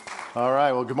All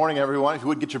right, well, good morning, everyone. If you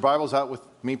would get your Bibles out with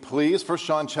me, please. 1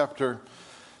 John chapter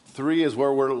 3 is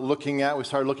where we're looking at. We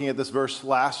started looking at this verse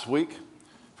last week.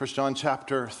 1 John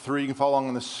chapter 3, you can follow along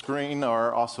on the screen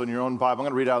or also in your own Bible. I'm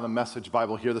going to read out of the Message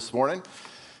Bible here this morning.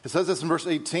 It says this in verse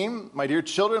 18, "My dear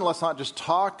children, let's not just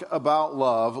talk about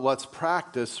love, let's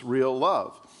practice real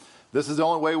love. This is the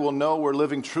only way we'll know we're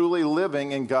truly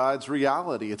living in God's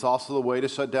reality. It's also the way to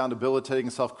shut down debilitating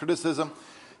self-criticism,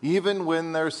 even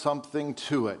when there's something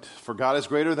to it. For God is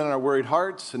greater than our worried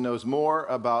hearts and knows more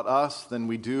about us than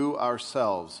we do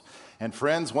ourselves. And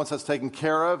friends, once that's taken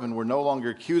care of and we're no longer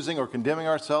accusing or condemning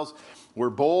ourselves, we're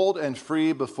bold and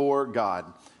free before God.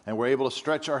 And we're able to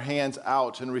stretch our hands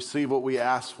out and receive what we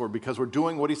ask for because we're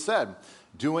doing what He said,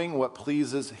 doing what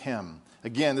pleases Him."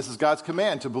 Again, this is God's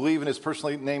command to believe in His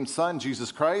personally named Son,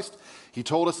 Jesus Christ. He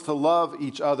told us to love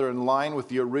each other in line with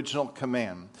the original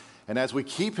command. And as we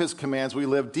keep His commands, we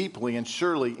live deeply and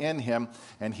surely in Him,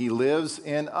 and He lives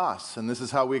in us. And this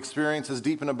is how we experience His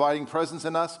deep and abiding presence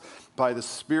in us, by the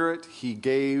Spirit He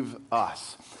gave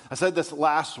us. I said this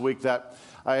last week that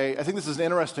I think this is an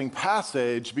interesting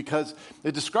passage because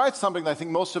it describes something that I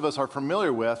think most of us are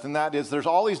familiar with, and that is there's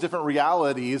all these different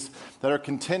realities that are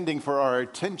contending for our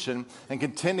attention and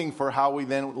contending for how we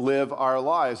then live our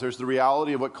lives. There's the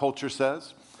reality of what culture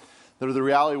says. There's the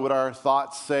reality of what our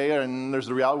thoughts say, and there's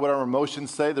the reality of what our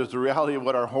emotions say. There's the reality of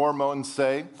what our hormones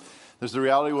say. There's the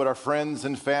reality of what our friends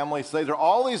and family say. There are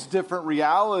all these different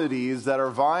realities that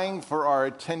are vying for our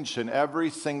attention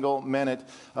every single minute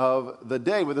of the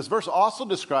day. But this verse also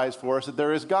describes for us that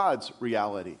there is God's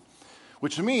reality,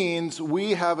 which means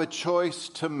we have a choice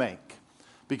to make.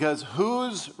 Because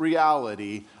whose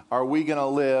reality are we going to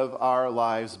live our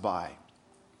lives by?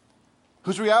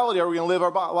 Whose reality are we going to live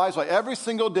our lives by? Every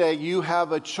single day you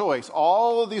have a choice.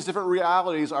 All of these different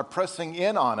realities are pressing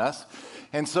in on us.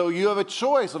 And so you have a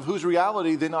choice of whose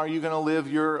reality then are you going to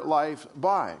live your life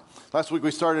by. Last week we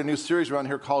started a new series around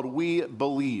here called We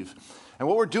Believe. And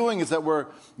what we're doing is that we're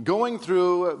going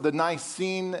through the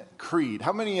Nicene Creed.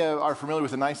 How many are familiar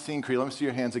with the Nicene Creed? Let me see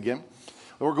your hands again.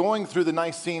 We're going through the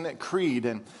Nicene Creed.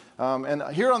 And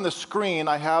here on the screen,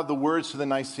 I have the words to the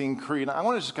Nicene Creed. I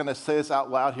want to just kind of say this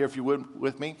out loud here, if you would,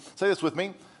 with me. Say this with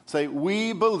me. Say,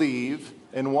 "We believe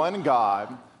in one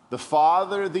God, the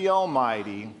Father, the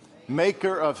Almighty,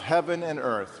 maker of heaven and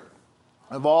earth,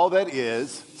 of all that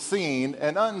is seen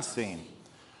and unseen.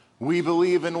 We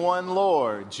believe in one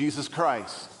Lord, Jesus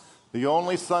Christ, the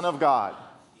only Son of God,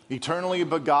 eternally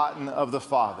begotten of the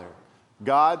Father,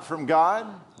 God from God,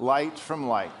 light from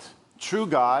light, true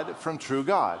God from true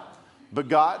God,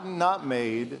 begotten, not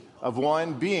made, of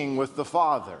one being with the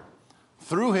Father.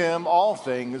 Through Him all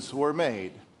things were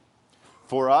made.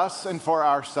 For us and for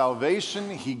our salvation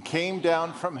He came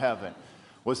down from heaven,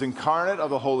 was incarnate of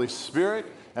the Holy Spirit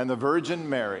and the Virgin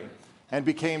Mary, and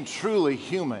became truly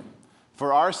human.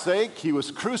 For our sake He was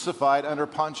crucified under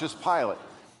Pontius Pilate.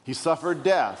 He suffered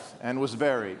death and was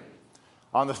buried.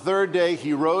 On the third day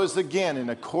He rose again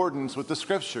in accordance with the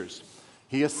Scriptures.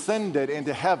 He ascended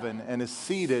into heaven and is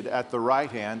seated at the right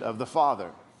hand of the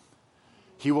Father.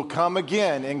 He will come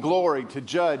again in glory to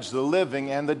judge the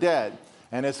living and the dead,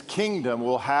 and His kingdom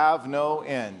will have no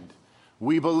end.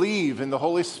 We believe in the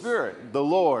Holy Spirit, the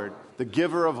Lord, the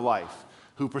giver of life,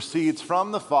 who proceeds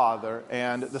from the Father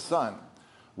and the Son.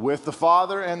 With the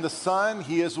Father and the Son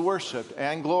He is worshiped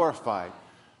and glorified,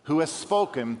 who has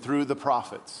spoken through the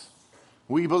prophets.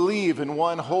 We believe in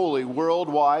one holy,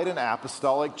 worldwide, and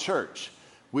apostolic church.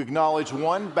 We acknowledge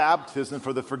one baptism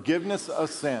for the forgiveness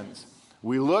of sins.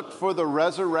 We look for the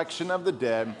resurrection of the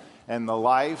dead and the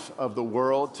life of the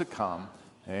world to come.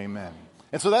 Amen."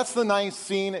 And so that's the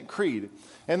Nicene Creed.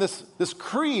 And this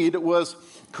creed was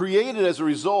created as a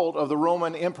result of the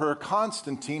Roman Emperor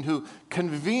Constantine, who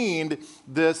convened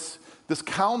this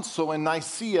council in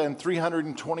Nicaea in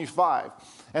 325.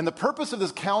 And the purpose of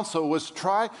this council was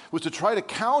to try to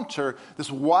counter this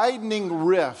widening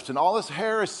rift and all this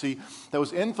heresy that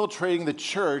was infiltrating the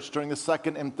church during the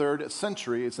 2nd and 3rd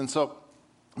centuries. And so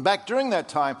back during that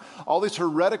time, all these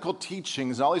heretical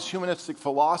teachings and all these humanistic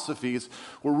philosophies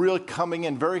were really coming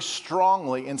in very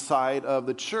strongly inside of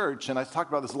the church. And I talked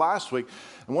about this last week.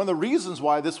 And one of the reasons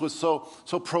why this was so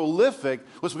prolific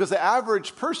was because the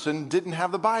average person didn't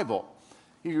have the Bible.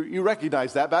 You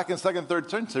recognize that. Back in 2nd and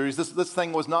 3rd centuries, this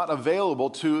thing was not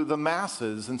available to the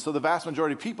masses. And so the vast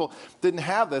majority of people didn't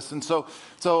have this. And so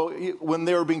when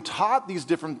they were being taught these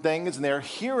different things and they were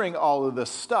hearing all of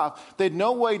this stuff, they had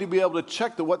no way to be able to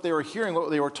check that what they were hearing, what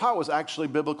they were taught was actually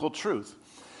biblical truth.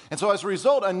 And so as a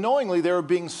result, unknowingly, they were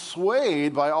being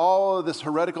swayed by all of this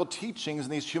heretical teachings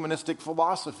and these humanistic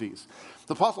philosophies.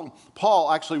 The Apostle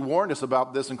Paul actually warned us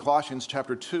about this in Colossians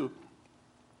chapter 2.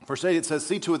 Verse 8, it says,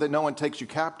 "See to it that no one takes you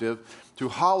captive through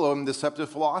hollow and deceptive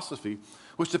philosophy,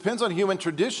 which depends on human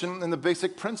tradition and the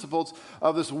basic principles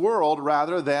of this world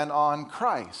rather than on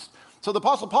Christ." So the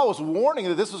Apostle Paul was warning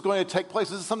that this was going to take place.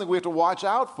 This is something we have to watch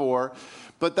out for.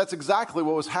 But that's exactly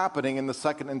what was happening in the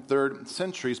 2nd and 3rd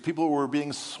centuries. People were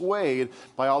being swayed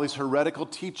by all these heretical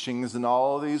teachings and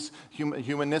all of these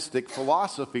humanistic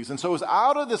philosophies. And so it was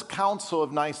out of this Council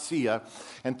of Nicaea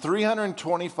in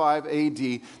 325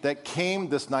 AD that came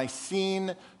this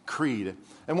Nicene Creed.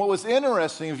 And what was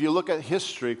interesting, if you look at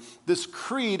history, this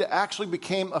creed actually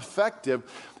became effective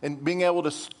in being able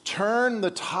to turn the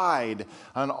tide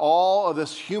on all of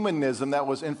this humanism that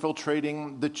was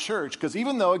infiltrating the church. Because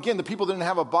even though, again, the people didn't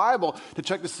have a Bible to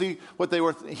check to see what they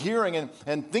were hearing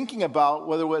and thinking about,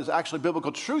 whether it was actually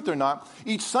biblical truth or not,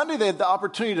 each Sunday they had the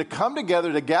opportunity to come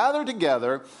together, to gather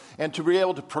together, and to be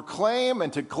able to proclaim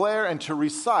and to declare and to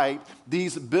recite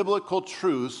these biblical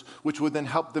truths, which would then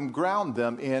help them ground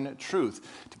them in truth,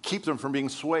 to keep them from being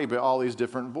swayed by all these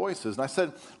different voices. And I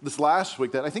said this last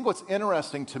week that I think what's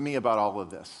interesting to me about all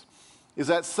of this is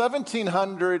that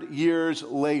 1,700 years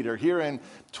later, here in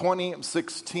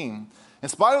 2016, in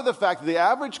spite of the fact that the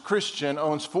average Christian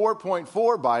owns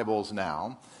 4.4 Bibles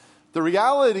now, the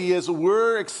reality is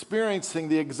we're experiencing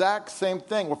the exact same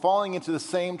thing. We're falling into the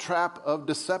same trap of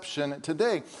deception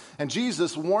today. And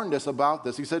Jesus warned us about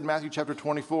this. He said in Matthew chapter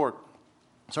 24,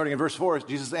 starting in verse 4,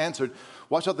 Jesus answered,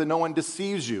 "Watch out that no one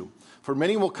deceives you. For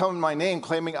many will come in my name,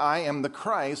 claiming I am the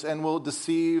Christ, and will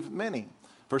deceive many."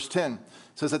 Verse 10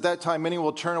 says, "At that time many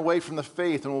will turn away from the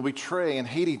faith and will betray and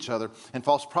hate each other, and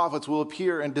false prophets will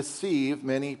appear and deceive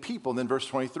many people." And then verse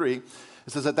 23,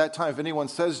 it says, "At that time if anyone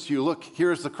says to you, 'Look,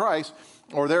 here is the Christ,'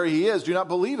 or 'There he is,' do not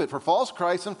believe it. For false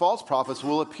Christs and false prophets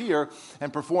will appear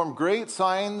and perform great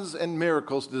signs and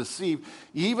miracles to deceive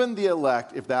even the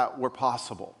elect, if that were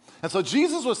possible." And so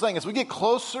Jesus was saying, as we get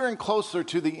closer and closer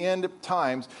to the end of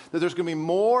times, that there's going to be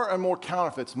more and more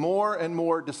counterfeits, more and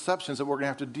more deceptions that we're going to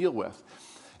have to deal with.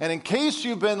 And in case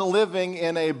you've been living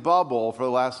in a bubble for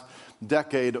the last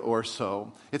decade or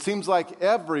so, it seems like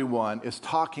everyone is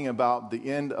talking about the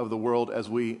end of the world as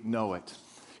we know it.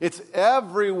 It's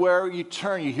everywhere you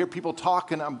turn. You hear people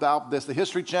talking about this. The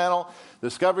History Channel, the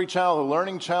Discovery Channel, the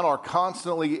Learning Channel are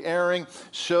constantly airing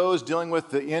shows dealing with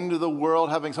the end of the world,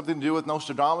 having something to do with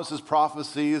Nostradamus'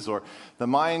 prophecies or the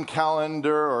Mayan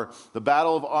calendar or the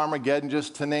Battle of Armageddon,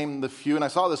 just to name the few. And I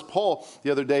saw this poll the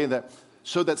other day that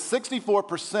showed that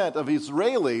 64% of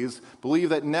Israelis believe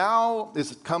that now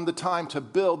has come the time to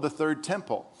build the third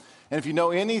temple. And if you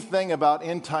know anything about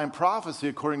end-time prophecy,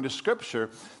 according to Scripture,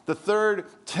 the third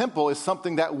temple is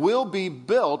something that will be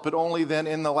built, but only then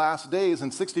in the last days.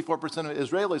 And 64% of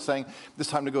Israelis saying it's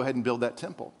time to go ahead and build that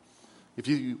temple. If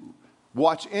you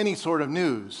watch any sort of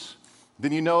news,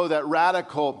 then you know that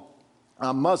radical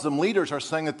Muslim leaders are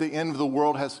saying that the end of the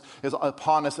world is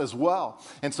upon us as well.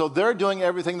 And so they're doing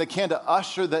everything they can to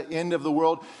usher the end of the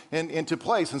world into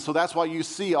place. And so that's why you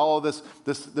see all of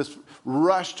this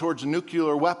rush towards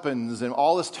nuclear weapons and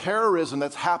all this terrorism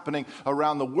that's happening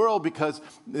around the world, because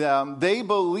they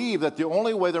believe that the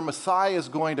only way their Messiah is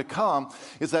going to come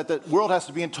is that the world has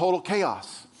to be in total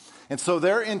chaos. And so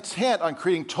they're intent on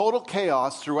creating total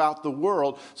chaos throughout the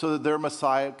world so that their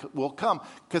Messiah will come,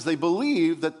 because they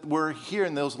believe that we're here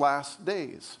in those last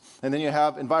days. And then you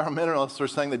have environmentalists who are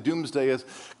saying that doomsday is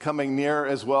coming near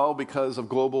as well because of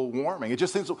global warming. It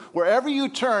just seems wherever you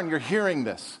turn, you're hearing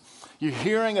this. You're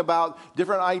hearing about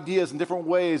different ideas and different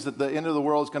ways that the end of the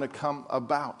world is going to come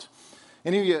about.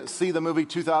 Any of you see the movie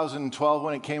 2012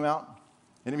 when it came out?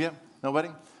 Any of you? Nobody?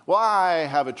 Well, I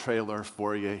have a trailer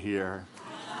for you here.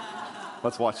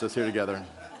 Let's watch this here together.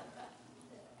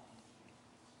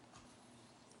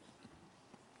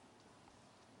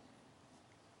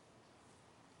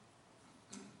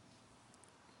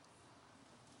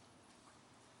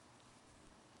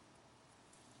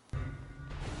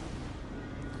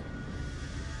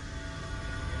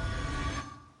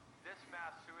 This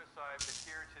mass suicide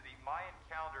adhered to the Mayan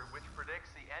calendar, which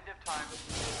predicts the end of time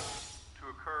to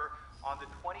occur on the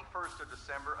 21st of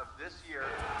December of this year.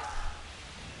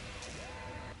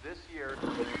 This year.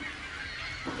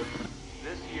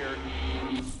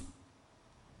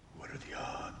 What are the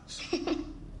odds?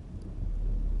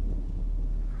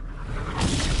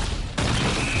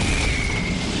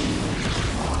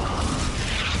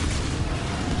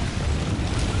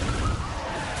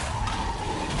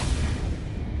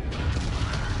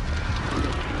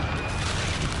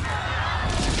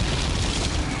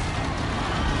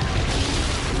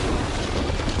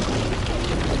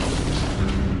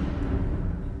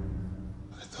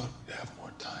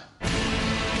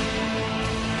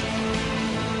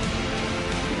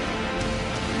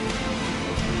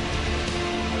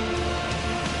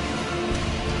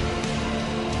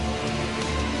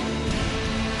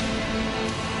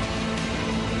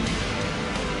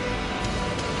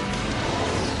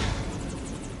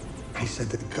 He said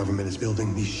that the government is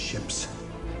building these ships.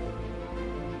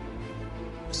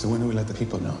 So when do we let the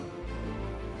people know?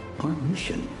 Our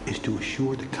mission is to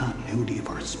assure the continuity of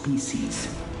our species.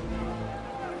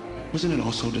 Wasn't it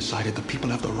also decided that people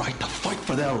have the right to fight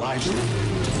for their lives?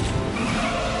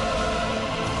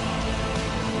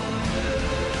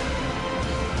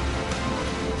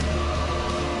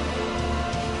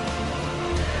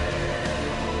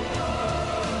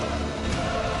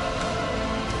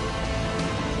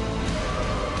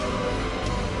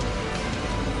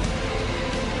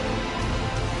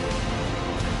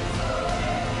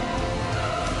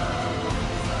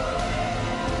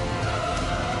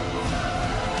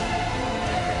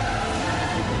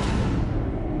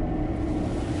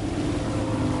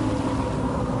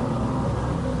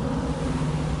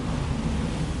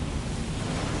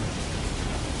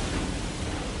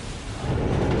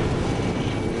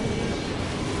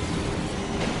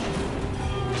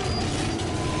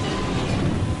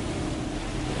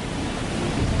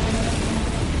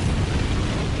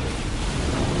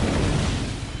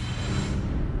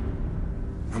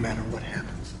 No matter what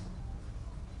happens,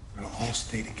 we'll all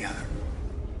stay together.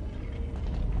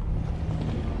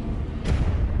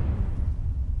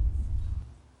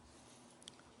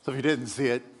 So if you didn't see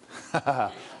it,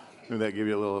 maybe that gave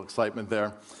you a little excitement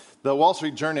there. The Wall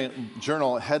Street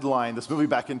Journal headlined this movie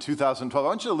back in 2012. I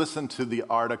want you to listen to the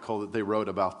article that they wrote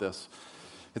about this.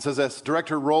 It says this: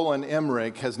 director Roland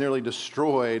Emmerich has nearly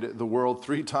destroyed the world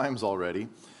 3 times already.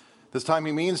 This time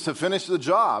he means to finish the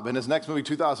job. In his next movie,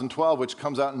 2012, which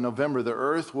comes out in November, the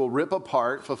earth will rip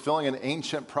apart, fulfilling an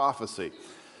ancient prophecy.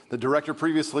 The director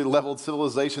previously leveled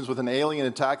civilizations with an alien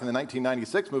attack in the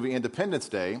 1996 movie Independence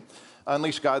Day,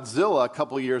 unleashed Godzilla a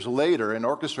couple years later, and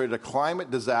orchestrated a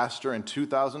climate disaster in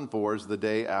 2004's The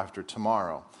Day After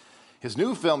Tomorrow. His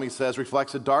new film, he says,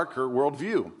 reflects a darker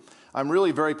worldview. I'm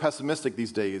really very pessimistic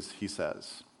these days, he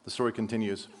says. The story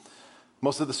continues.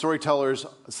 Most of the storytellers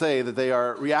say that they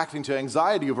are reacting to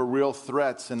anxiety over real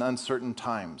threats in uncertain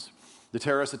times. The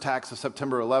terrorist attacks of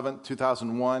September 11th,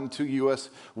 2001, 2 U.S.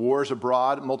 wars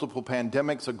abroad, multiple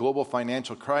pandemics, a global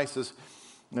financial crisis,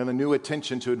 and a new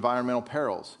attention to environmental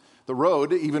perils. The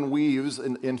Road even weaves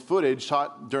in footage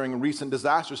shot during recent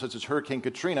disasters such as Hurricane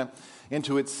Katrina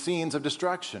into its scenes of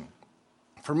destruction.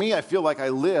 For me, I feel like I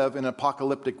live in an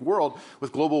apocalyptic world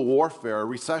with global warfare,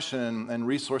 recession, and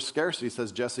resource scarcity,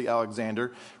 says Jesse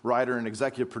Alexander, writer and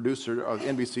executive producer of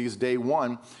NBC's Day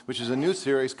One, which is a new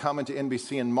series coming to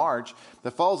NBC in March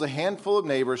that follows a handful of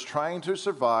neighbors trying to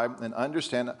survive and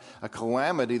understand a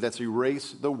calamity that's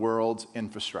erased the world's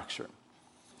infrastructure.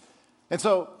 And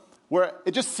so, where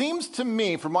it just seems to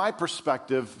me, from my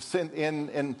perspective,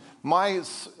 in my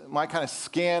kind of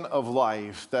scan of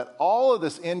life, that all of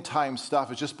this end time stuff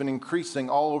has just been increasing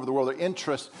all over the world. The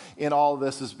interest in all of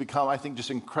this has become, I think,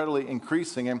 just incredibly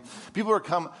increasing. And people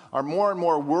are more and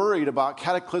more worried about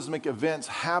cataclysmic events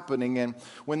happening and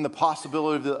when the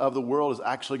possibility of the world is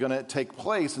actually going to take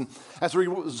place. And as a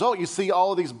result, you see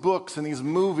all of these books and these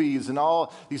movies and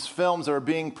all these films that are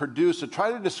being produced to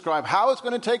try to describe how it's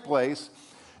going to take place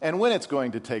and when it's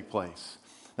going to take place.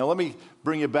 Now, let me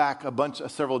bring you back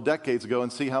several decades ago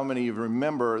and see how many of you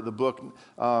remember the book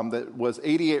that was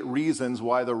 88 Reasons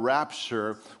Why the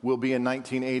Rapture Will Be in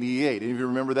 1988. Any of you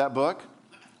remember that book?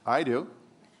 I do.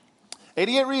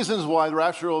 88 Reasons Why the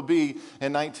Rapture Will Be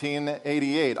in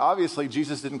 1988. Obviously,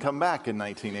 Jesus didn't come back in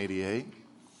 1988.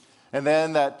 And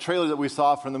then that trailer that we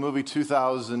saw from the movie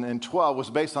 2012 was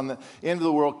based on the end of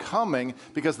the world coming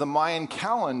because the Mayan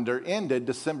calendar ended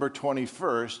December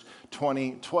 21st,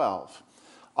 2012.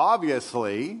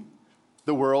 Obviously,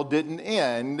 the world didn't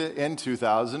end in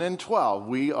 2012.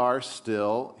 We are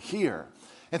still here.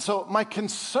 And so my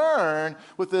concern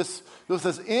with this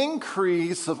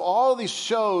increase of all these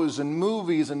shows and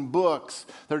movies and books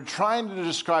that are trying to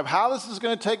describe how this is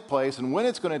going to take place and when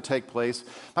it's going to take place,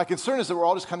 my concern is that we're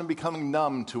all just kind of becoming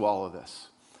numb to all of this.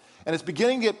 And it's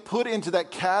beginning to get put into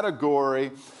that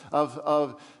category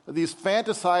of these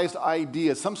fantasized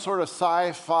ideas, some sort of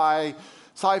sci-fi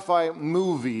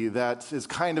movie that is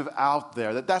kind of out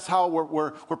there. That's how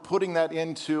we're putting that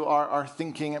into our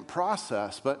thinking and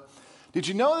process. But did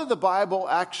you know that the Bible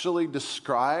actually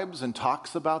describes and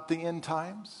talks about the end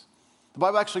times? The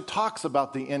Bible actually talks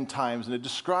about the end times, and it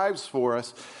describes for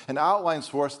us and outlines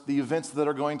for us the events that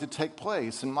are going to take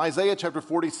place. In Isaiah chapter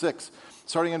 46,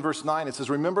 starting in verse 9, it says,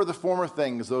 "Remember the former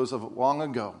things, those of long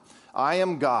ago. I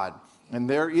am God, and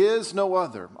there is no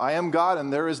other. I am God,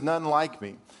 and there is none like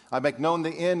me. I make known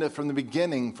the end from the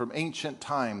beginning, from ancient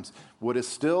times, what is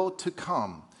still to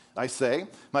come. I say,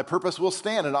 my purpose will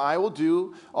stand, and I will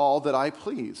do all that I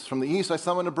please. From the east I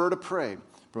summon a bird of prey.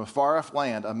 from a far-off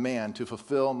land a man to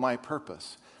fulfill my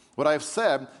purpose. What I have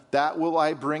said, that will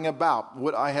I bring about.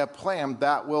 What I have planned,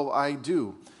 that will I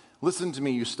do. Listen to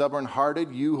me, you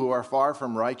stubborn-hearted, you who are far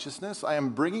from righteousness. I am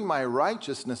bringing my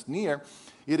righteousness near.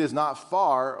 It is not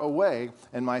far away,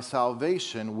 and my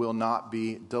salvation will not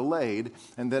be delayed.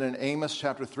 And then in Amos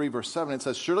chapter 3, verse 7, it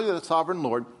says, surely the sovereign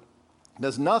Lord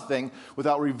does nothing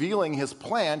without revealing his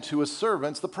plan to his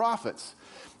servants, the prophets.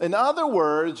 In other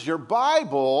words, your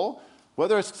Bible,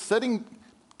 whether it's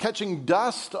catching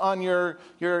dust on your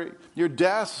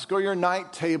desk or your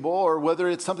night table, or whether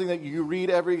it's something that you read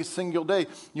every single day,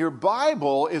 your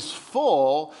Bible is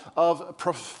full of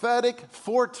prophetic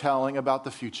foretelling about the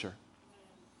future.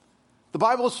 The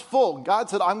Bible is full. God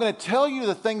said, I'm going to tell you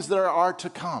the things that are to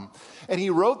come. And he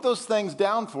wrote those things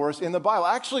down for us in the Bible.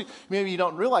 Actually, maybe you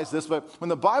don't realize this, but when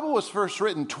the Bible was first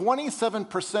written,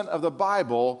 27% of the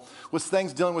Bible was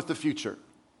things dealing with the future.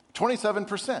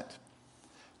 27%.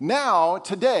 Now,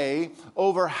 today,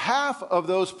 over half of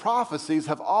those prophecies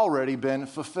have already been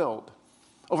fulfilled.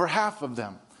 Over half of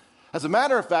them. As a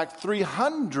matter of fact,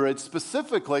 300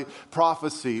 specifically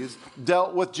prophecies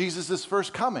dealt with Jesus'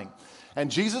 first coming. And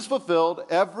Jesus fulfilled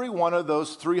every one of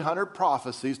those 300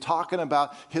 prophecies talking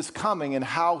about his coming and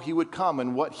how he would come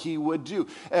and what he would do.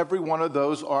 Every one of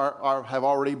those have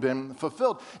already been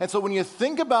fulfilled. And so when you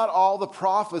think about all the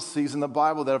prophecies in the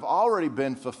Bible that have already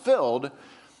been fulfilled,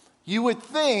 you would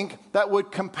think that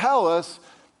would compel us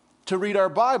to read our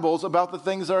Bibles about the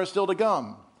things that are still to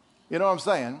come. You know what I'm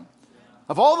saying?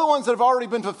 Of all the ones that have already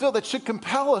been fulfilled, that should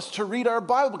compel us to read our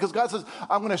Bible, because God says,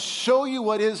 I'm going to show you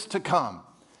what is to come.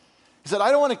 He said,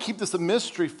 I don't want to keep this a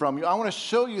mystery from you. I want to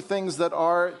show you things that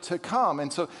are to come.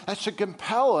 And so that should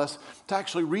compel us to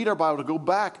actually read our Bible, to go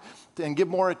back and give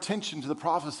more attention to the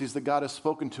prophecies that God has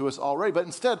spoken to us already. But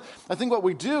instead, I think what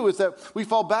we do is that we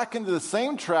fall back into the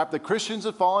same trap that Christians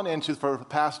have fallen into for the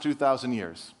past 2,000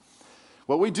 years.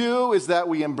 What we do is that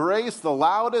we embrace the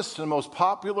loudest and most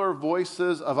popular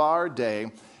voices of our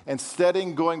day instead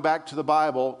of going back to the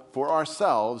Bible for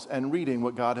ourselves and reading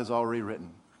what God has already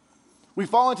written. We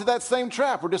fall into that same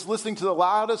trap. We're just listening to the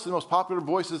loudest and most popular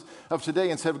voices of today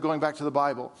instead of going back to the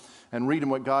Bible and reading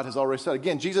what God has already said.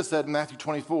 Again, Jesus said in Matthew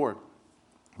 24,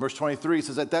 verse 23, he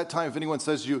says, at that time, if anyone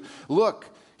says to you, look,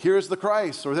 here's the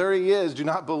Christ, or there he is, do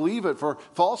not believe it, for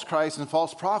false Christs and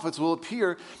false prophets will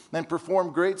appear and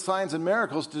perform great signs and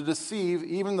miracles to deceive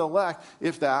even the elect,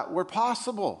 if that were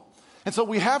possible. And so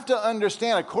we have to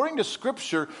understand, according to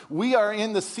Scripture, we are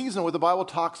in the season what the Bible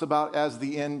talks about as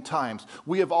the end times.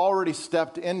 We have already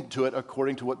stepped into it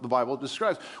according to what the Bible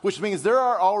describes, which means there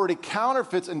are already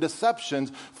counterfeits and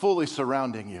deceptions fully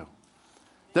surrounding you.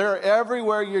 They're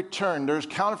everywhere you turn. There's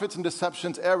counterfeits and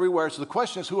deceptions everywhere. So the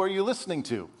question is, who are you listening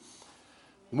to?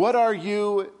 What are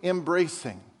you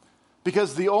embracing?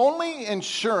 Because the only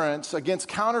insurance against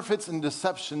counterfeits and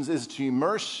deceptions is to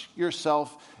immerse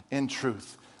yourself in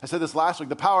truth. I said this last week,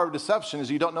 the power of deception is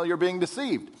you don't know you're being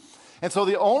deceived. And so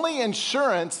the only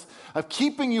insurance of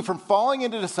keeping you from falling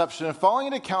into deception and falling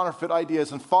into counterfeit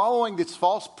ideas and following these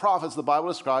false prophets the Bible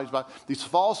describes about, these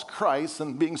false Christs,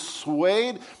 and being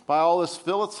swayed by all this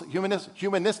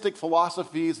humanistic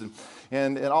philosophies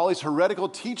and all these heretical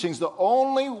teachings, the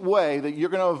only way that you're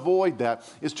going to avoid that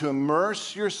is to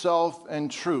immerse yourself in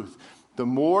truth. The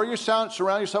more you surround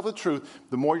yourself with truth,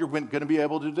 the more you're going to be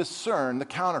able to discern the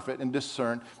counterfeit and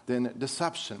discern the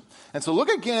deception. And so look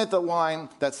again at the line,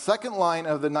 that second line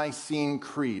of the Nicene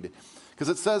Creed, because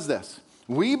it says this: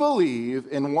 we believe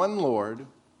in one Lord,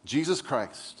 Jesus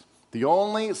Christ, the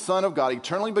only Son of God,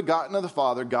 eternally begotten of the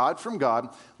Father, God from God,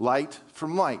 light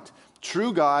from light,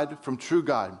 true God from true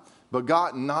God,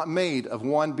 begotten, not made, of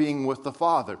one being with the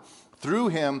Father. Through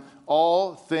him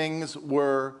all things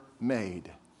were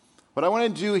made. What I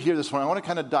want to do here this morning, I want to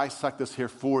kind of dissect this here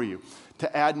for you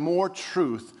to add more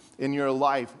truth in your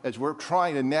life as we're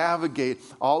trying to navigate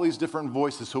all these different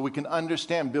voices so we can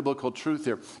understand biblical truth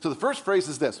here. So the first phrase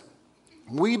is this: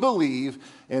 we believe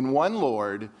in one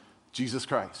Lord, Jesus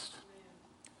Christ.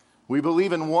 We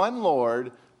believe in one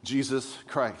Lord, Jesus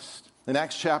Christ. In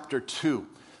Acts chapter 2,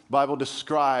 the Bible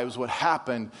describes what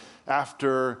happened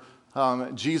after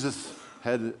Jesus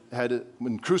had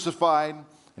been crucified,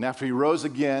 and after he rose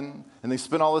again, and they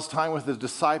spent all this time with his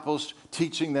disciples,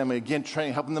 teaching them, again,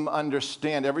 training, helping them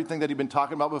understand everything that he'd been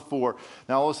talking about before.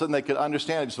 Now all of a sudden they could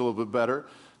understand it just a little bit better,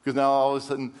 because now all of a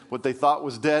sudden what they thought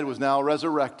was dead was now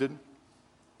resurrected.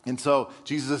 And so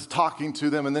Jesus is talking to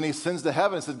them, and then he sends to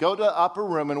heaven and says, go to the upper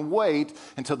room and wait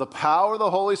until the power of the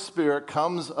Holy Spirit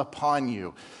comes upon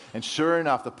you. And sure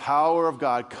enough, the power of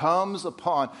God comes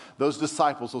upon those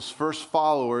disciples, those first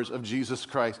followers of Jesus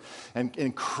Christ. And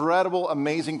incredible,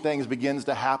 amazing things begins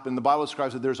to happen. The Bible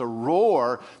describes that there's a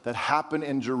roar that happened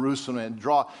in Jerusalem, and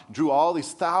it drew all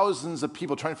these thousands of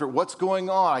people trying to figure out what's going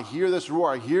on. I hear this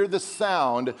roar, I hear this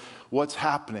sound, what's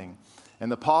happening?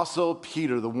 And the Apostle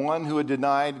Peter, the one who had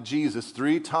denied Jesus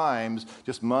 3 times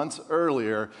just months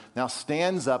earlier, now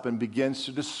stands up and begins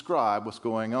to describe what's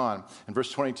going on. In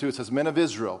verse 22, it says, Men of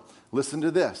Israel, listen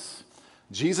to this.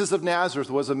 Jesus of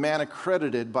Nazareth was a man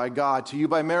accredited by God to you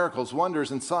by miracles, wonders,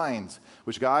 and signs,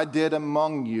 which God did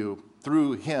among you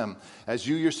through him, as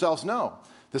you yourselves know.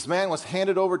 This man was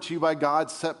handed over to you by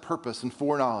God's set purpose and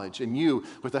foreknowledge, and you,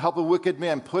 with the help of wicked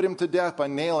men, put him to death by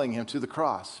nailing him to the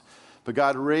cross. But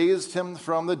God raised him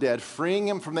from the dead, freeing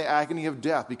him from the agony of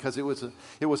death, because it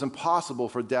was impossible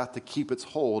for death to keep its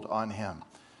hold on him.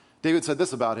 David said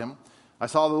this about him, I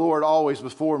saw the Lord always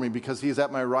before me, because he is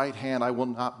at my right hand, I will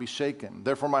not be shaken.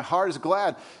 Therefore my heart is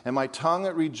glad, and my tongue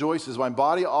rejoices. My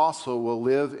body also will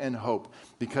live in hope,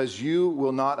 because you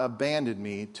will not abandon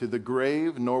me to the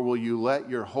grave, nor will you let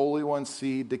your Holy One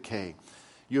see decay.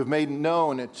 You have made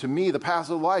known to me the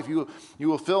paths of life. You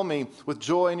will fill me with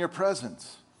joy in your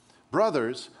presence.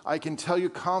 Brothers, I can tell you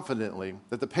confidently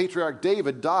that the patriarch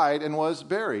David died and was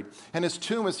buried, and his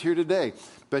tomb is here today.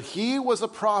 But he was a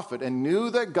prophet and knew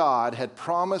that God had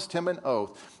promised him an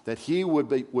oath that he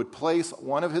would place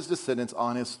one of his descendants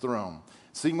on his throne.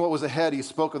 Seeing what was ahead, he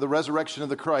spoke of the resurrection of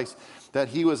the Christ, that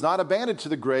he was not abandoned to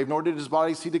the grave, nor did his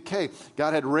body see decay.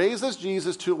 God had raised this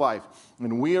Jesus to life,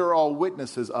 and we are all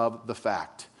witnesses of the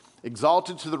fact.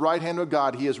 Exalted to the right hand of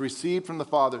God, he has received from the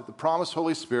Father the promised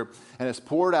Holy Spirit and has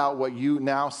poured out what you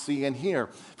now see and hear.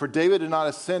 For David did not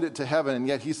ascend it to heaven, and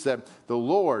yet he said, the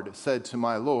Lord said to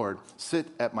my Lord, sit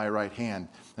at my right hand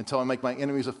until I make my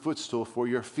enemies a footstool for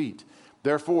your feet.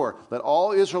 Therefore, let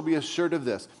all Israel be assured of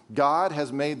this. God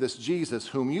has made this Jesus,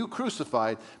 whom you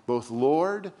crucified, both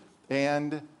Lord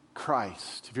and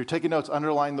Christ. If you're taking notes,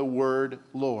 underline the word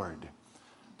Lord.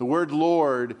 The word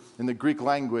Lord in the Greek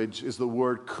language is the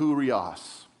word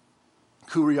kurios.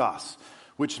 Kurios,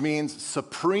 which means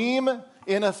supreme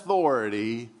in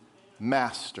authority,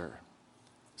 master.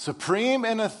 Supreme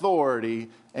in authority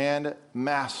and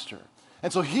master.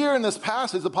 And so here in this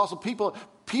passage, the Apostle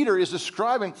Peter is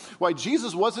describing why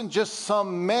Jesus wasn't just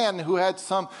some man who had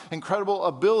some incredible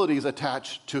abilities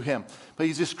attached to him, but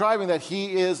he's describing that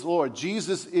he is Lord.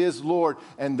 Jesus is Lord,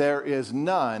 and there is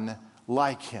none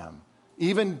like him.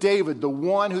 Even David, the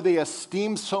one who they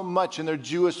esteemed so much in their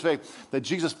Jewish faith, that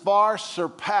Jesus far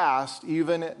surpassed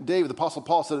even David. The Apostle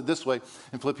Paul said it this way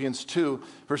in Philippians 2,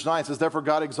 verse 9. It says, therefore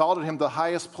God exalted him to the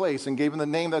highest place and gave him the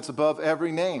name that's above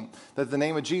every name, that at the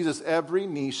name of Jesus every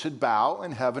knee should bow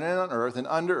in heaven and on earth and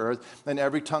under earth, and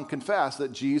every tongue confess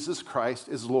that Jesus Christ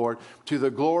is Lord, to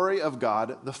the glory of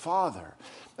God the Father.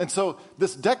 And so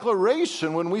this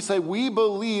declaration, when we say we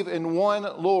believe in one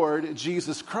Lord,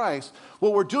 Jesus Christ,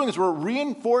 what we're doing is we're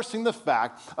reinforcing the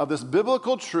fact of this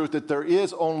biblical truth that there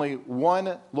is only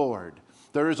one Lord.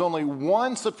 There is only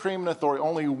one supreme authority,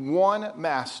 only one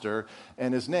master,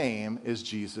 and his name is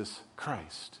Jesus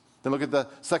Christ. Then look at the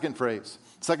second phrase.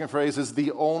 Second phrase is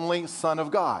the only Son of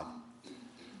God.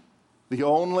 The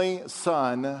only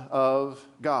Son of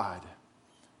God.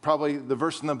 Probably the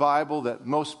verse in the Bible that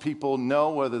most people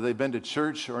know, whether they've been to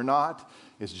church or not,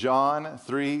 is John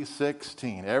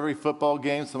 3:16. Every football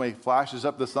game, somebody flashes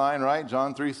up the sign, right?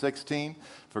 John 3:16.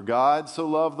 For God so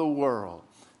loved the world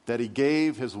that he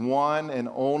gave his one and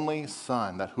only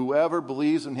Son, that whoever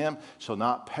believes in him shall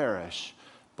not perish,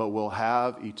 but will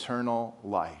have eternal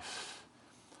life.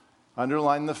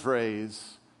 Underline the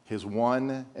phrase, his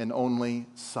one and only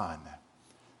Son.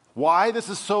 Why this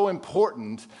is so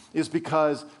important is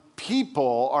because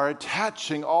people are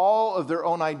attaching all of their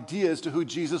own ideas to who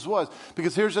Jesus was.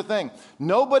 Because here's the thing,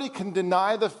 nobody can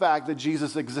deny the fact that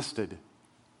Jesus existed.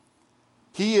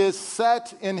 He is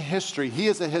set in history. He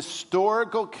is a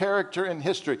historical character in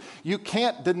history. You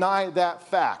can't deny that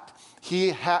fact.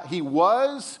 He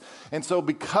was, and so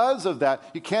because of that,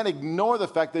 you can't ignore the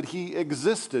fact that he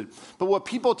existed. But what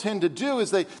people tend to do is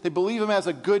they believe him as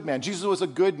a good man. Jesus was a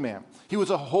good man. He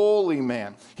was a holy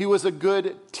man. He was a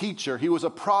good teacher. He was a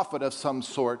prophet of some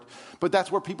sort. But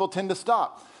that's where people tend to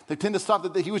stop. They tend to stop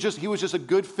that he was just a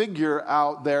good figure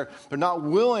out there. They're not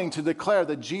willing to declare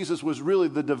that Jesus was really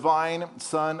the divine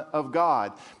Son of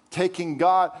God. Taking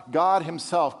God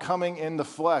himself coming in the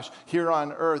flesh here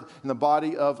on earth in the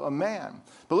body of a man.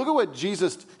 But look at what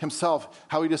Jesus himself,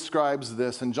 how he describes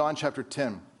this in John chapter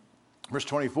 10, Verse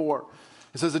 24,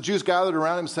 it says, the Jews gathered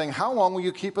around him saying, how long will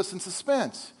you keep us in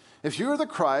suspense? If you are the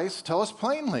Christ, tell us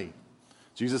plainly.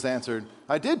 Jesus answered,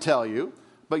 I did tell you,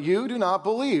 but you do not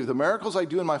believe. The miracles I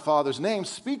do in my Father's name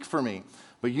speak for me.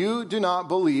 But you do not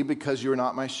believe because you are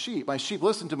not my sheep. My sheep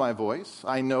listen to my voice.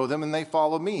 I know them and they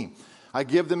follow me. I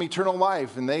give them eternal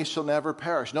life and they shall never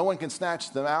perish. No one can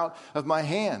snatch them out of my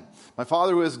hand. My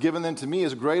Father who has given them to me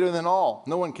is greater than all.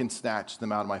 No one can snatch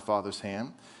them out of my Father's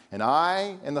hand. And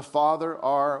I and the Father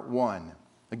are one.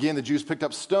 Again, the Jews picked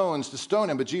up stones to stone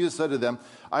him, but Jesus said to them,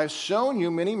 I have shown you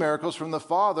many miracles from the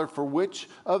Father. For which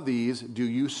of these do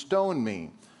you stone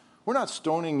me? We're not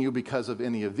stoning you because of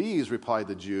any of these, replied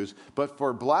the Jews, but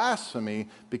for blasphemy,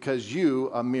 because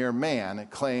you, a mere man,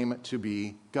 claim to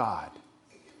be God.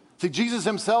 See, Jesus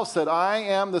himself said, I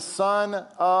am the Son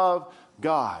of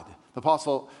God. The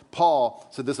Apostle Paul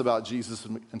said this about Jesus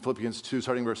in Philippians 2,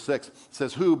 starting verse 6. It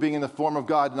says, who, being in the form of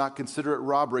God, did not consider it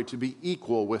robbery to be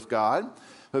equal with God,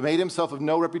 but made himself of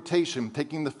no reputation,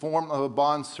 taking the form of a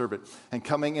bondservant, and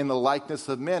coming in the likeness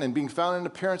of men, and being found in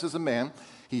appearance as a man,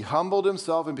 he humbled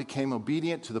himself and became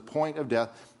obedient to the point of death,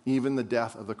 even the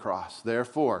death of the cross.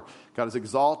 Therefore, God has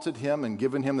exalted him and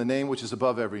given him the name which is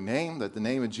above every name, that the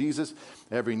name of Jesus,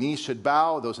 every knee should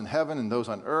bow, those in heaven and those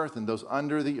on earth and those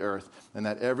under the earth, and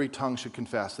that every tongue should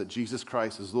confess that Jesus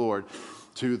Christ is Lord,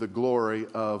 to the glory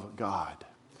of God.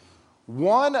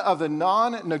 One of the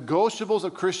non-negotiables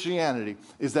of Christianity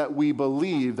is that we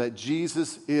believe that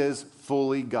Jesus is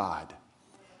fully God.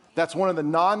 That's one of the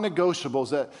non-negotiables,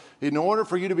 that in order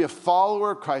for you to be a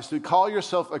follower of Christ, to call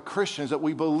yourself a Christian, is that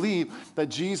we believe that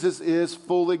Jesus is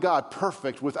fully God,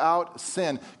 perfect, without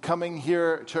sin, coming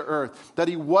here to earth. That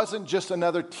he wasn't just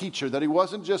another teacher, that he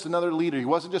wasn't just another leader, he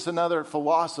wasn't just another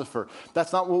philosopher.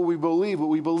 That's not what we believe, but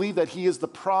we believe that he is the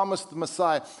promised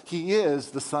Messiah. He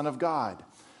is the Son of God.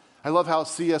 I love how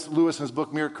C.S. Lewis in his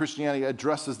book, Mere Christianity,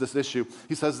 addresses this issue.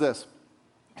 He says this.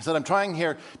 He said, I'm trying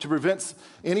here to prevent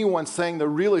anyone saying the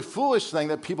really foolish thing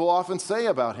that people often say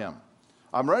about him.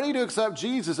 I'm ready to accept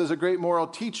Jesus as a great moral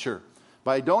teacher,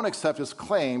 but I don't accept his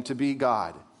claim to be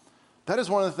God. That is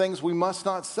one of the things we must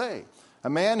not say. A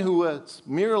man who was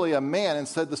merely a man and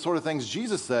said the sort of things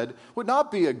Jesus said would not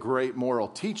be a great moral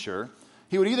teacher.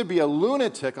 He would either be a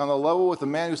lunatic on the level with a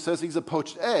man who says he's a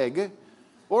poached egg,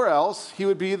 or else he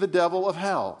would be the devil of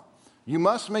hell. You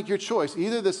must make your choice.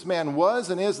 Either this man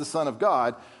was and is the Son of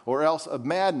God, or else a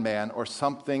madman or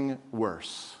something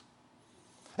worse.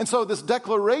 And so this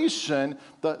declaration,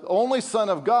 the only Son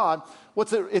of God,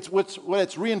 what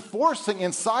it's reinforcing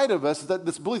inside of us is that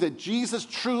this belief that Jesus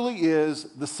truly is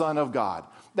the Son of God.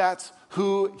 That's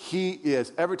who he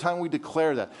is. Every time we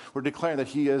declare that, we're declaring that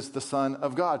he is the Son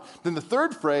of God. Then the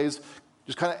third phrase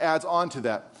just kind of adds on to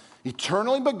that.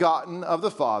 Eternally begotten of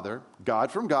the Father,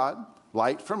 God from God,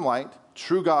 light from light,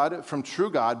 true God from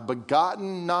true God,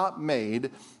 begotten, not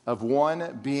made, of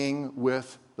one being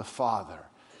with the Father.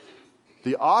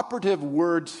 The operative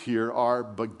words here are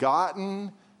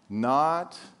begotten,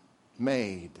 not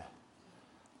made.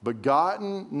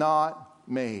 Begotten, not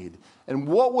made. And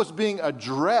what was being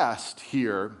addressed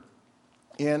here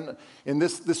in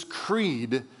this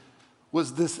creed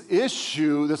was this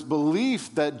issue, this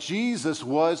belief that Jesus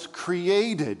was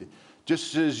created.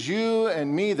 Just as you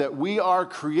and me, that we are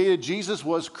created, Jesus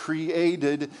was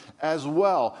created as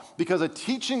well. Because a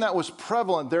teaching that was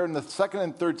prevalent there in the 2nd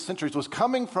and 3rd centuries was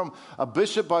coming from a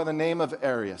bishop by the name of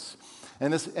Arius.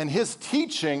 And his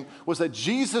teaching was that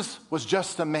Jesus was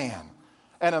just a man.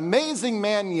 An amazing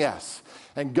man, yes.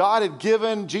 And God had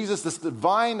given Jesus this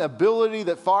divine ability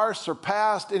that far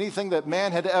surpassed anything that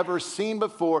man had ever seen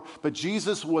before. But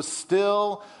Jesus was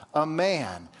still a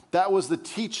man. That was the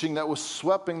teaching that was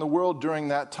sweeping the world during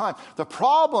that time. The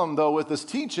problem, though, with this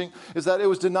teaching is that it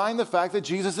was denying the fact that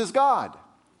Jesus is God.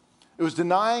 It was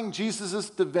denying Jesus'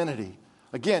 divinity.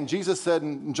 Again, Jesus said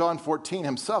in John 14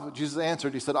 himself, Jesus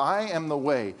answered, he said, I am the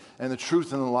way and the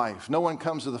truth and the life. No one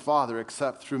comes to the Father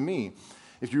except through me.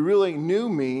 If you really knew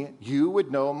me, you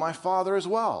would know my Father as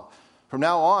well. From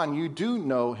now on, you do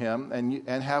know him and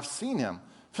have seen him.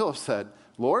 Philip said,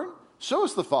 Lord, show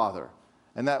us the Father,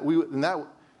 and that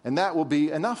will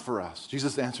be enough for us.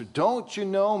 Jesus answered, don't you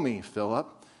know me, Philip?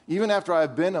 Even after I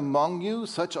have been among you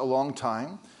such a long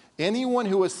time, anyone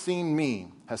who has seen me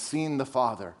has seen the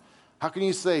Father. How can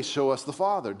you say, show us the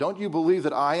Father? Don't you believe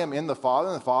that I am in the Father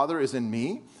and the Father is in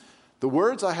me? The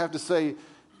words I have to say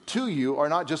to you are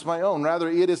not just my own. Rather,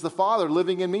 it is the Father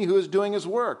living in me who is doing his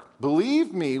work.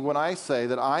 Believe me when I say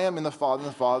that I am in the Father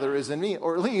and the Father is in me,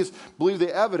 or at least believe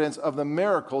the evidence of the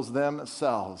miracles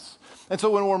themselves. And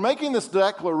so when we're making this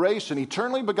declaration,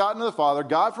 eternally begotten of the Father,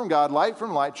 God from God, light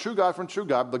from light, true God from true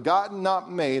God, begotten,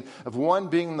 not made, of one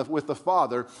being with the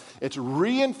Father, it's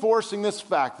reinforcing this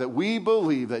fact that we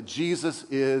believe that Jesus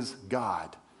is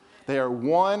God. They are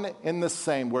one in the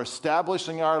same. We're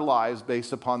establishing our lives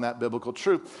based upon that biblical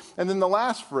truth. And then the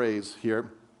last phrase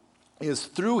here is,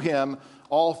 through him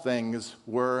all things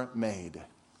were made.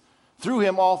 Through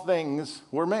him all things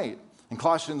were made. In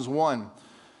Colossians 1,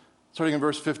 starting in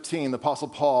verse 15, the Apostle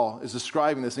Paul is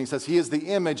describing this, and he says, he is the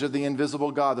image of the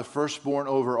invisible God, the firstborn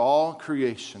over all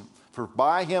creation. For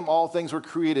by him all things were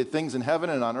created, things in heaven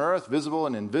and on earth, visible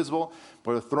and invisible,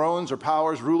 whether thrones or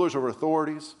powers, rulers or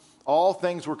authorities. All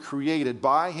things were created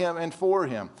by him and for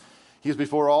him. He is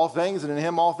before all things, and in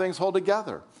him all things hold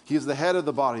together. He is the head of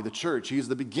the body, the church. He is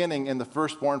the beginning and the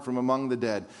firstborn from among the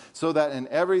dead, so that in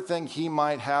everything he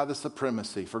might have the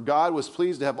supremacy. For God was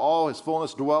pleased to have all his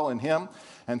fullness dwell in him,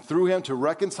 and through him to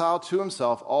reconcile to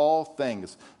himself all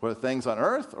things, whether things on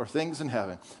earth or things in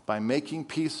heaven, by making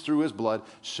peace through his blood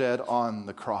shed on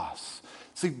the cross.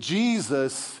 See,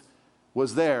 Jesus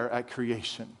was there at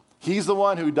creation. He's the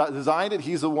one who designed it,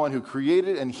 he's the one who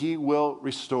created it, and he will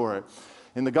restore it.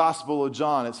 In the Gospel of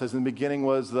John, it says, in the beginning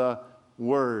was the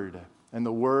Word, and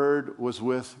the Word was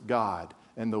with God,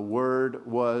 and the Word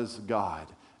was God,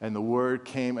 and the Word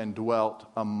came and dwelt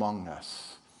among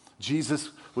us. Jesus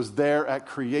was there at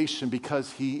creation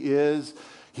because he is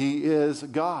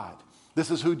God. This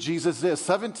is who Jesus is.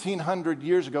 1,700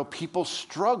 years ago, people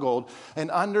struggled in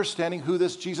understanding who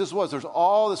this Jesus was. There's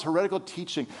all this heretical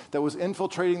teaching that was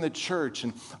infiltrating the church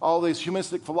and all these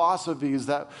humanistic philosophies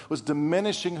that was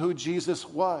diminishing who Jesus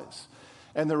was.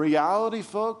 And the reality,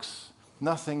 folks,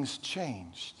 nothing's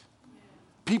changed.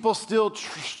 People still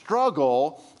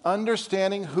struggle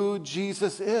understanding who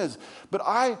Jesus is. But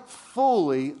I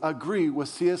fully agree with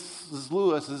C.S.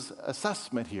 Lewis's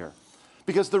assessment here.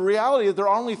 Because the reality is there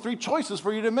are only three choices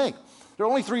for you to make. There are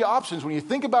only three options. When you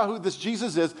think about who this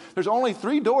Jesus is, there's only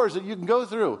three doors that you can go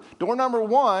through. Door number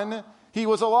one, he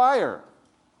was a liar.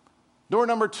 Door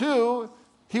number two,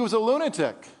 he was a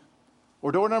lunatic.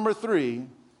 Or door number three,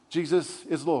 Jesus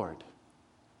is Lord.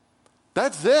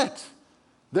 That's it.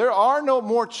 There are no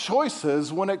more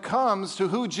choices when it comes to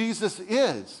who Jesus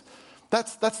is.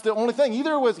 That's the only thing.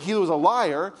 Either he was a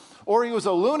liar, or he was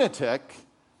a lunatic,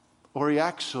 or he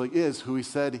actually is who he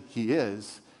said he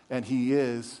is, and he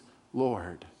is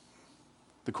Lord.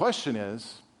 The question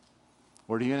is,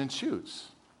 what are you going to choose?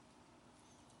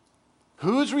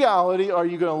 Whose reality are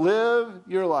you going to live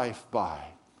your life by?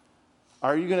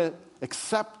 Are you going to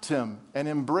accept him and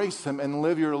embrace him and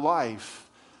live your life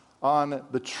on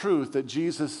the truth that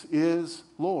Jesus is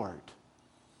Lord?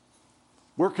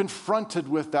 We're confronted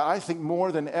with that, I think,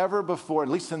 more than ever before, at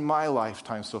least in my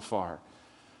lifetime so far.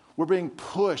 We're being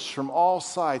pushed from all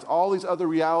sides, all these other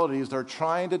realities that are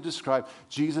trying to describe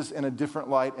Jesus in a different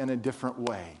light and a different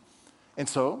way. And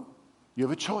so, you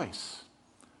have a choice.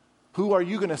 Who are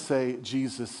you going to say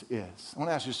Jesus is? I want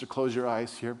to ask you just to close your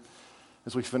eyes here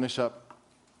as we finish up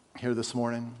here this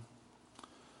morning.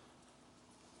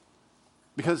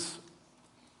 Because,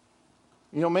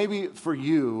 maybe for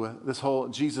you, this whole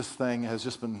Jesus thing has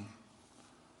just been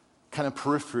kind of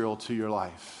peripheral to your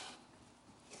life.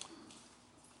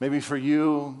 Maybe for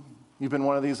you, you've been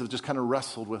one of these that just kind of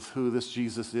wrestled with who this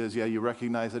Jesus is. Yeah, you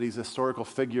recognize that he's a historical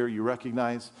figure. You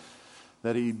recognize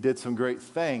that he did some great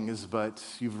things, but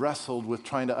you've wrestled with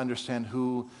trying to understand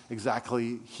who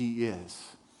exactly he is.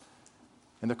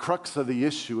 And the crux of the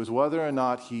issue is whether or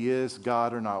not he is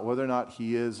God or not, whether or not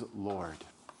he is Lord.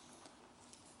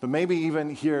 But maybe even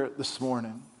here this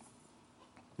morning,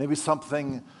 maybe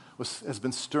something has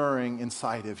been stirring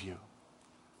inside of you.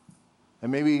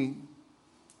 And maybe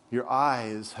your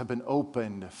eyes have been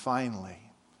opened finally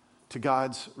to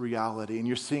God's reality, and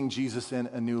you're seeing Jesus in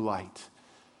a new light.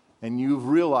 And you've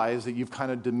realized that you've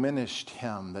kind of diminished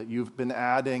him, that you've been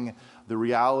adding the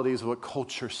realities of what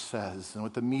culture says and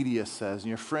what the media says, and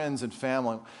your friends and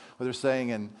family, what they're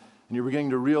saying, and you're beginning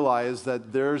to realize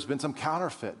that there's been some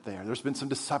counterfeit there. There's been some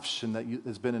deception that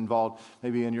has been involved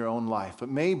maybe in your own life. But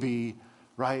maybe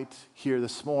right here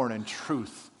this morning,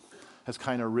 truth has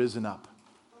kind of risen up.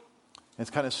 It's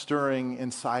kind of stirring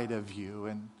inside of you.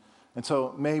 And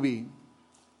so maybe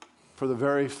for the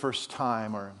very first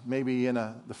time, or maybe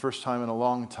the first time in a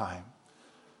long time,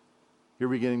 you're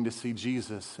beginning to see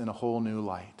Jesus in a whole new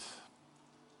light.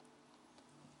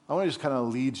 I want to just kind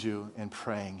of lead you in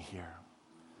praying here.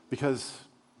 Because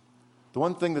The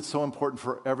one thing that's so important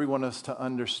for every one of us to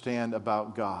understand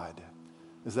about God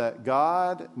is that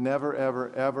God never,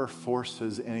 ever, ever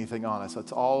forces anything on us.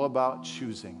 It's all about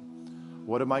choosing.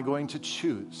 What am I going to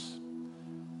choose?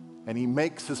 And he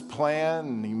makes his plan,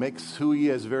 and he makes who he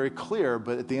is very clear,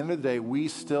 but at the end of the day, we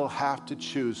still have to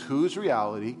choose whose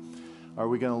reality are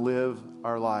we going to live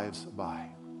our lives by.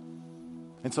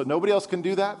 And so nobody else can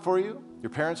do that for you. Your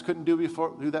parents couldn't do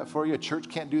that for you. A church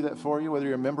can't do that for you, whether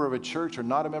you're a member of a church or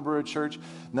not a member of a church.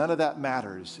 None of that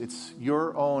matters. It's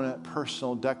your own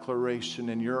personal declaration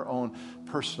and your own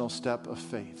personal step of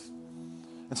faith.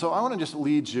 And so I want to just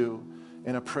lead you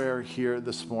in a prayer here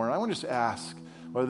this morning. I want to just ask